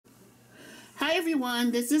Hi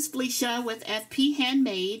everyone, this is Felicia with FP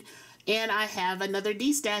Handmade, and I have another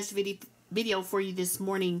Destash video for you this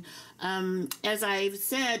morning. As I've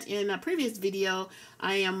said in a previous video,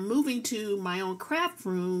 I am moving to my own craft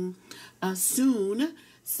room soon,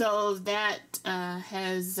 so that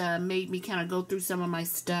has made me kind of go through some of my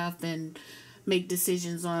stuff and make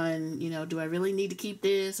decisions on, do I really need to keep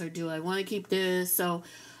this or do I want to keep this? So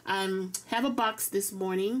have a box this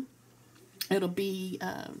morning. It'll be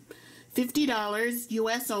 $50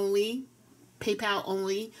 US only, PayPal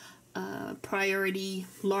only, priority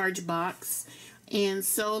large box. And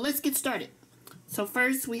so let's get started. So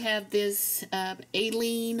first we have this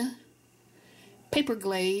Alene paper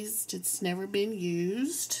glazed. It's never been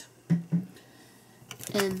used.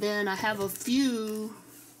 And then I have a few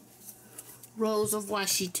rolls of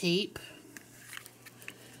washi tape.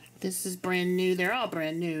 This is brand new. They're all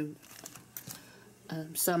brand new.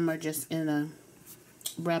 Some are just in a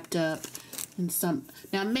wrapped up, and some.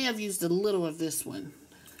 Now I may have used a little of this one.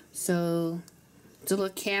 So the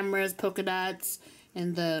little cameras, polka dots,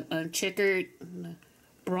 and the checkered, and the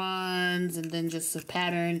bronze, and then just a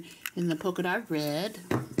pattern in the polka dot red.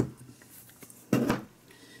 And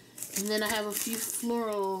then I have a few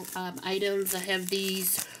floral items. I have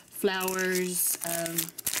these flowers,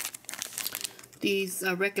 these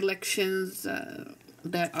recollections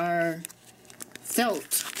that are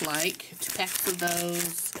felt like, 2 packs of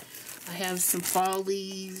those. I have some fall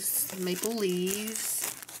leaves, maple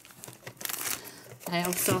leaves. I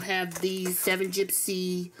also have these 7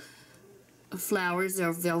 gypsy flowers.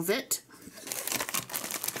 They're velvet.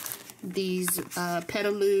 These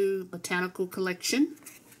Petaloo Botanical Collection.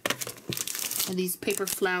 And these paper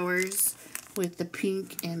flowers with the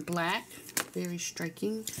pink and black. Very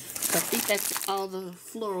striking. So I think that's all the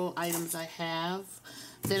floral items I have.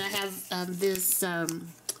 Then I have this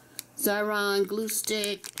Xyron glue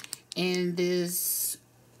stick and this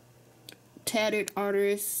Tattered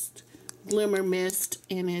Artist Glimmer Mist,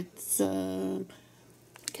 and it's kind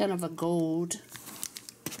of a gold.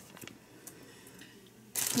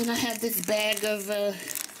 Then I have this bag of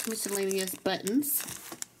miscellaneous buttons.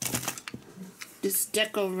 This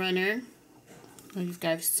Deco Runner. Oh, you guys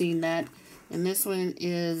have seen that. And this one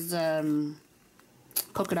is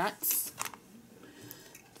polka dots.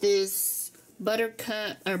 This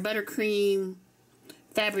buttercream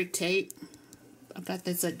fabric tape. I got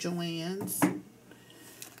this at Joann's.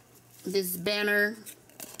 This banner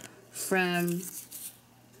from,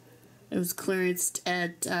 it was clearanced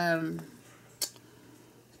at I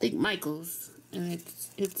think Michael's, and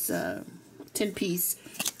it's a 10-piece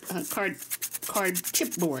card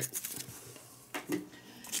chipboard.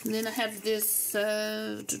 And then I have this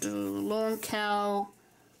Long Cow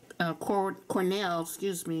Cornell,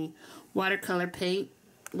 watercolor paint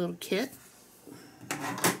little kit.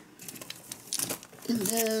 And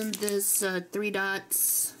then this 3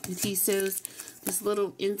 dots adhesives, this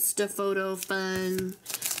little Insta Photo Fun,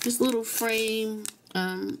 this little frame,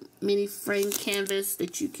 mini frame canvas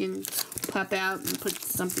that you can pop out and put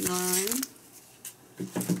something on.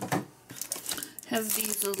 Have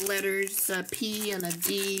these little letters, a P and a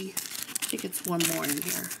D. I think it's one more in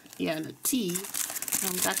here. Yeah, and a T.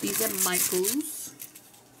 Got these at Michael's.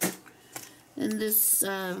 And this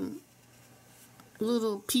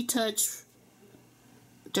little P-Touch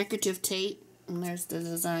decorative tape. And there's the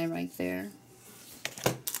design right there.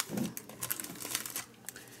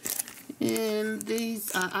 And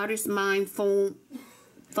these Artist Mind foam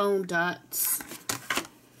dots.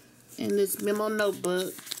 And this memo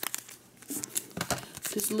notebook.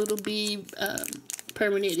 This little bead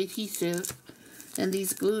permanent adhesive. And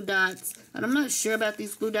these glue dots. And I'm not sure about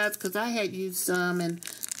these glue dots because I had used some and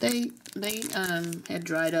they had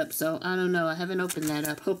dried up. So I don't know. I haven't opened that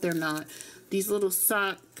up. Hope they're not. These little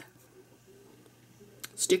sock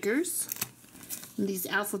stickers. And these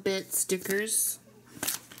alphabet stickers.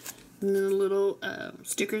 And then little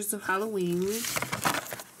stickers of Halloween.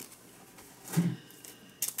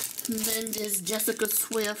 And then this Jessica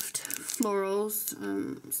Swift florals,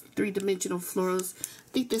 3-dimensional florals.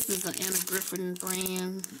 I think this is an Anna Griffin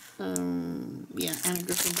brand. Yeah, Anna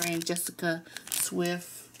Griffin brand, Jessica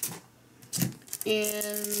Swift.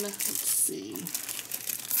 And let's see.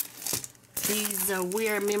 These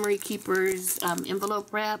Weird Memory Keepers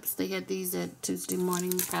envelope wraps. They had these at Tuesday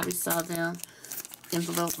morning. You probably saw them.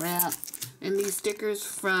 Envelope wrap. And these stickers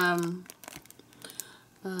from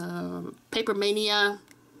Paper Mania,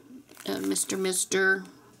 Mr.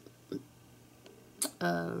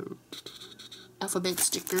 Alphabet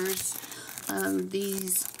stickers.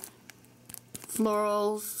 These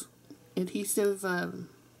florals, adhesive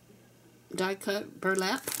die cut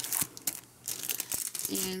burlap.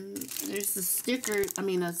 And there's the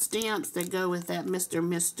stamps that go with that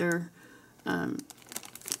Mr.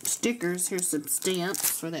 Stickers. Here's some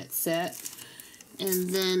stamps for that set. And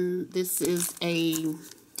then this is a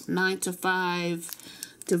 9 to 5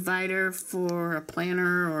 divider for a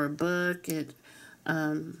planner or a book.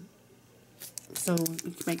 So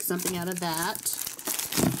you can make something out of that.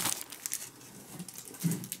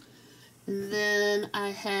 And then I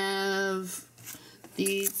have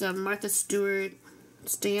these Martha Stewart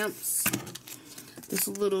stamps. This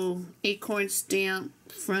little acorn stamp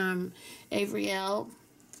from Avriel.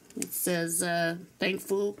 It says,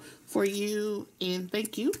 thankful for you and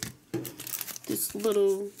thank you. This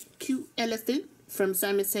little cute elephant from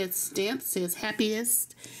Simon Says Stamps says,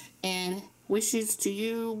 happiest and wishes to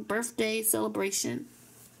you birthday celebration.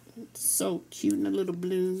 It's so cute in a little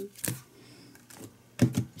balloon.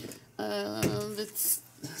 This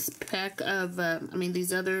pack of,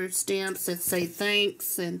 these other stamps that say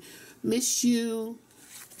thanks and miss you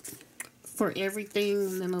for everything,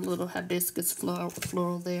 and then a little hibiscus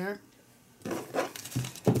floral there.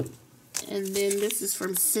 And then this is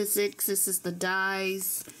from Sizzix. This is the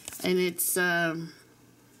dies, and it's I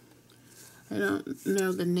don't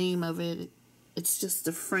know the name of it. It's just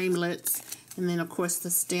the framelets, and then of course the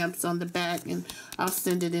stamps on the back, and I'll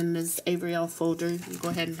send it in this Avriel folder. You can go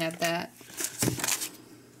ahead and have that.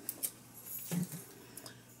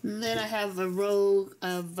 And then I have a roll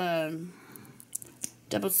of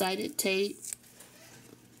double-sided tape.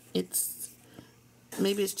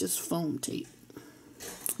 Maybe it's just foam tape.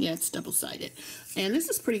 Yeah, it's double-sided. And this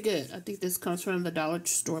is pretty good. I think this comes from the dollar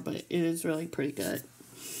store, but it is really pretty good.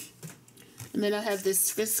 And then I have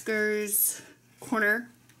this Fiskars corner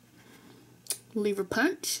lever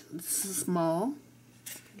punch. This is small.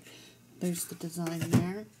 There's the design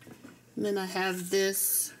there. And then I have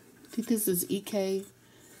this, I think this is EK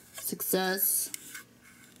Success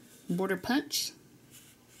border punch.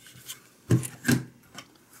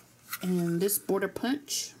 And this border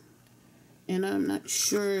punch. And I'm not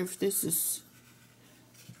sure if this is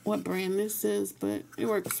what brand this is, but it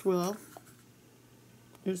works well.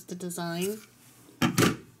 There's the design.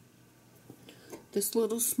 This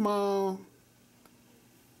little small,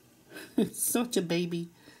 such a baby,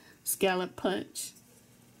 scallop punch.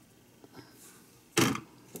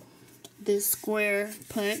 This square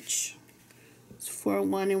punch is for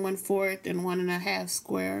 1 1/4 and 1 1/2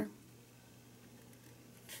 square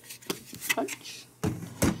punch.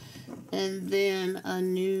 And then a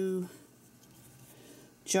new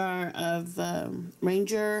jar of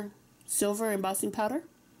Ranger silver embossing powder.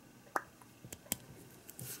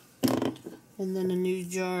 And then a new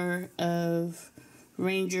jar of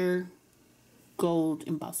Ranger gold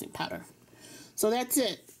embossing powder. So that's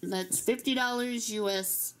it. That's $50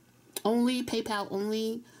 US only, PayPal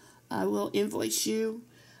only. I will invoice you.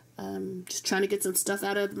 Just trying to get some stuff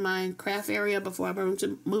out of my craft area before I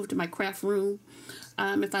move to my craft room.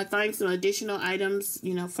 If I find some additional items,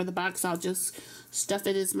 for the box, I'll just stuff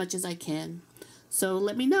it as much as I can. So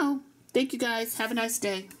let me know. Thank you guys. Have a nice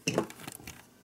day.